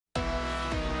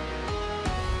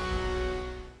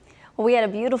We had a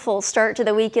beautiful start to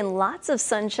the weekend, lots of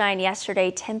sunshine yesterday.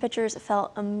 Temperatures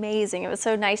felt amazing. It was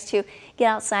so nice to get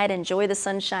outside, enjoy the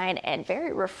sunshine, and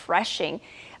very refreshing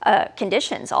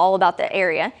conditions all about the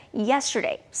area.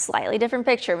 Yesterday, slightly different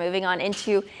picture. Moving on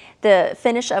into the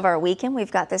finish of our weekend,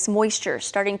 we've got this moisture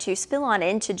starting to spill on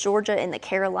into Georgia and the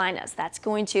Carolinas. That's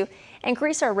going to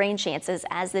increase our rain chances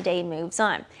as the day moves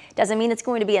on. Doesn't mean it's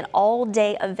going to be an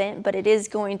all-day event, but it is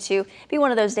going to be one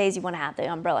of those days you want to have the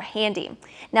umbrella handy.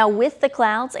 Now, with the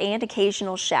clouds and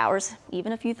occasional showers,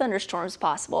 even a few thunderstorms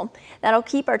possible, that'll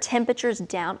keep our temperatures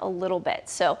down a little bit.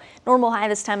 So normal high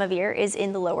this time of year is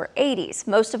in the lower 80s.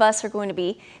 Most of us are going to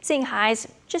be seeing highs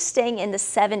just staying in the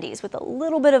 70s with a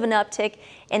little bit of an uptick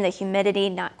in the humidity,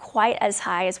 not quite as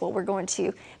high as what we're going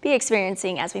to be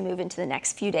experiencing as we move into the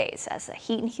next few days, as the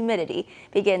heat and humidity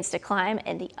begins to climb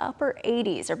and the upper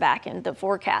 80s are back in the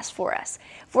forecast for us.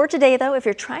 For today, though, if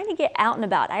you're trying to get out and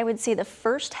about, I would see the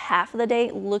first half of the day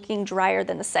looking drier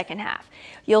than the second half.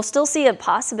 You'll still see a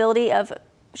possibility of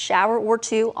shower or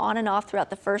two on and off throughout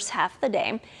the first half of the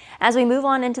day. As we move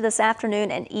on into this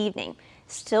afternoon and evening,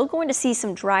 still going to see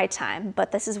some dry time,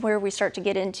 but this is where we start to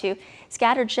get into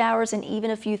scattered showers and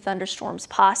even a few thunderstorms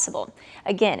possible.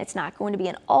 Again, it's not going to be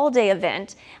an all-day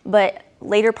event, but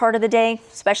later part of the day,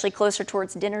 especially closer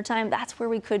towards dinner time, that's where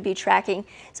we could be tracking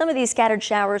some of these scattered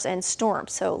showers and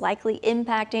storms, so likely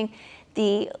impacting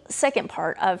the second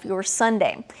part of your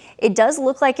Sunday. It does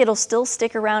look like it'll still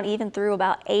stick around even through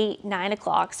about 8, 9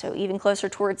 o'clock, so even closer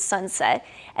towards sunset.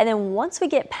 And then once we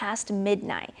get past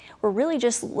midnight, we're really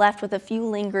just left with a few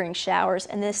lingering showers,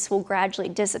 and this will gradually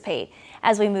dissipate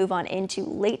as we move on into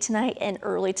late tonight and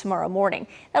early tomorrow morning.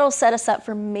 That'll set us up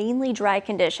for mainly dry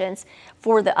conditions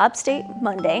for the upstate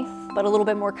Monday, but a little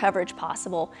bit more coverage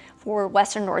possible for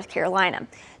western North Carolina.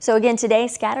 So again, today,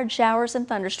 scattered showers and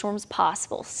thunderstorms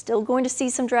possible. Still going to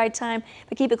see some dry time,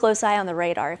 but keep a close eye on the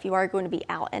radar if you are going to be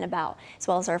out and about, as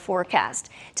well as our forecast.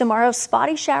 Tomorrow,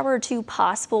 spotty shower or two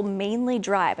possible, mainly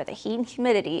dry, but the heat and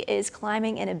humidity is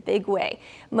climbing in a big way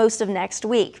most of next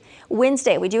week.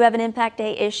 Wednesday, we do have an impact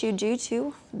day issue due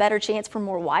to better chance for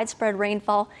more widespread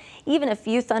rainfall, even a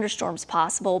few thunderstorms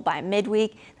possible by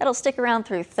midweek. That'll stick around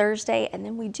through Thursday, and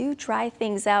then we do dry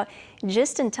things out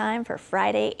just in time for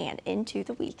Friday and into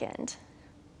the weekend.